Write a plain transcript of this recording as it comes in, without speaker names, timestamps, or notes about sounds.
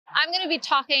I'm going to be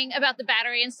talking about the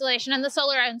battery installation and the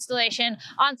solar installation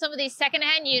on some of these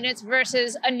secondhand units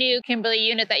versus a new Kimberley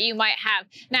unit that you might have.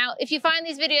 Now, if you find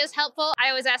these videos helpful, I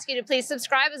always ask you to please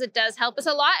subscribe, as it does help us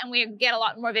a lot and we get a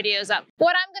lot more videos up.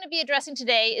 What I'm going to be addressing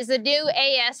today is the new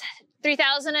AS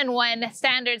 3001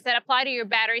 standards that apply to your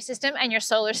battery system and your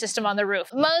solar system on the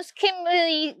roof. Most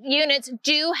Kimberley units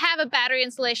do have a battery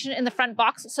installation in the front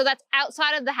box, so that's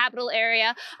outside of the habitable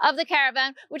area of the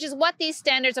Caravan, which is what these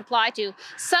standards apply to.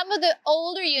 Some of the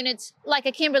older units, like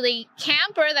a Kimberley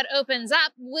Camper that opens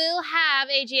up, will have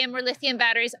AGM or lithium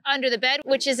batteries under the bed,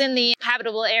 which is in the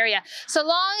habitable area. So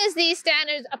long as these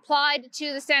standards applied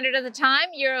to the standard at the time,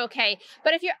 you're okay.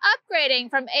 But if you're upgrading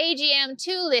from AGM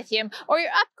to lithium, or you're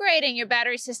upgrading your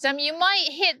battery system, you might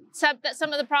hit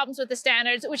some of the problems with the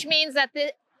standards, which means that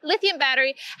the lithium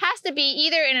battery has to be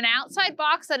either in an outside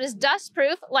box that is dust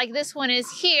proof, like this one is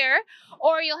here,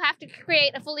 or you'll have to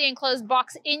create a fully enclosed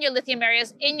box in your lithium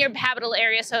areas, in your habitable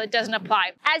area, so it doesn't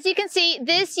apply. As you can see,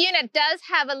 this unit does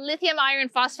have a lithium iron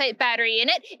phosphate battery in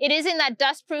it. It is in that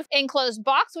dust proof enclosed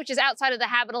box, which is outside of the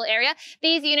habitable area.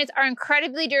 These units are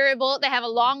incredibly durable, they have a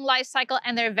long life cycle,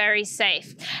 and they're very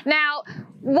safe. Now,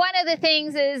 one of the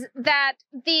things is that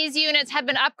these units have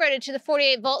been upgraded to the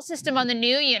 48-volt system on the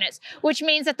new units, which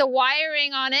means that the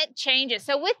wiring on it changes.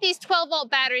 So with these 12-volt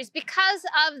batteries, because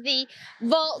of the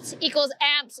volts equals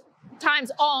amps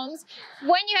times ohms,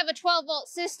 when you have a 12-volt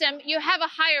system, you have a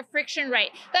higher friction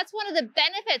rate. That's one of the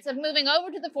benefits of moving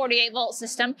over to the 48-volt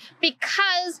system,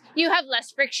 because you have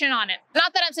less friction on it.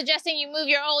 Not that I'm suggesting you move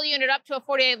your old unit up to a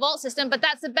 48-volt system, but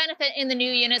that's the benefit in the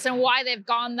new units and why they've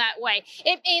gone that way.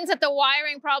 It means that the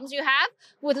wiring problems you have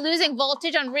with losing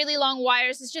voltage on really long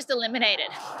wires is just eliminated.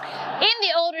 In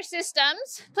the older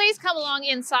systems, please come along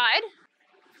inside.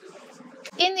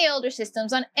 In the older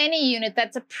systems, on any unit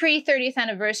that's a pre-30th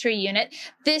anniversary unit,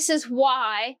 this is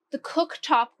why the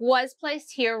cooktop was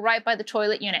placed here right by the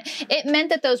toilet unit. It meant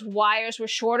that those wires were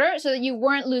shorter so that you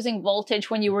weren't losing voltage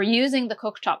when you were using the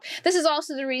cooktop. This is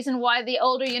also the reason why the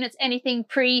older units, anything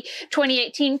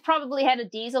pre-2018, probably had a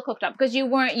diesel cooktop, because you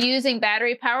weren't using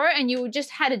battery power and you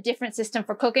just had a different system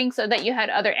for cooking so that you had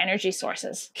other energy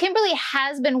sources. Kimberley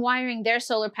has been wiring their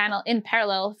solar panel in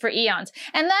parallel for eons,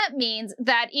 and that means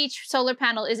that each solar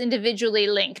panel is individually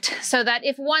linked, so that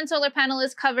if one solar panel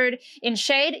is covered in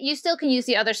shade, you still can use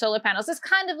the other solar panels. It's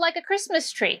kind of like a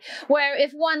Christmas tree, where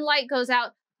if one light goes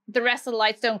out, the rest of the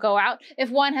lights don't go out.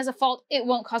 If one has a fault, it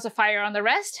won't cause a fire on the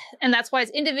rest, and that's why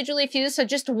it's individually fused, so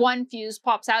just one fuse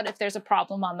pops out if there's a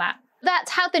problem on that.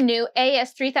 That's how the new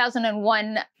AS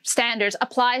 3001 standards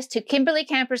applies to Kimberley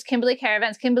Kampers, Kimberley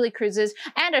Karavans, Kimberley Kruisers,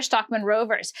 and our Stockman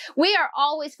Rovers. We are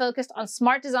always focused on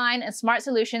smart design and smart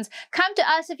solutions. Come to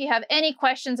us if you have any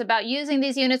questions about using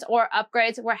these units or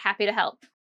upgrades. We're happy to help.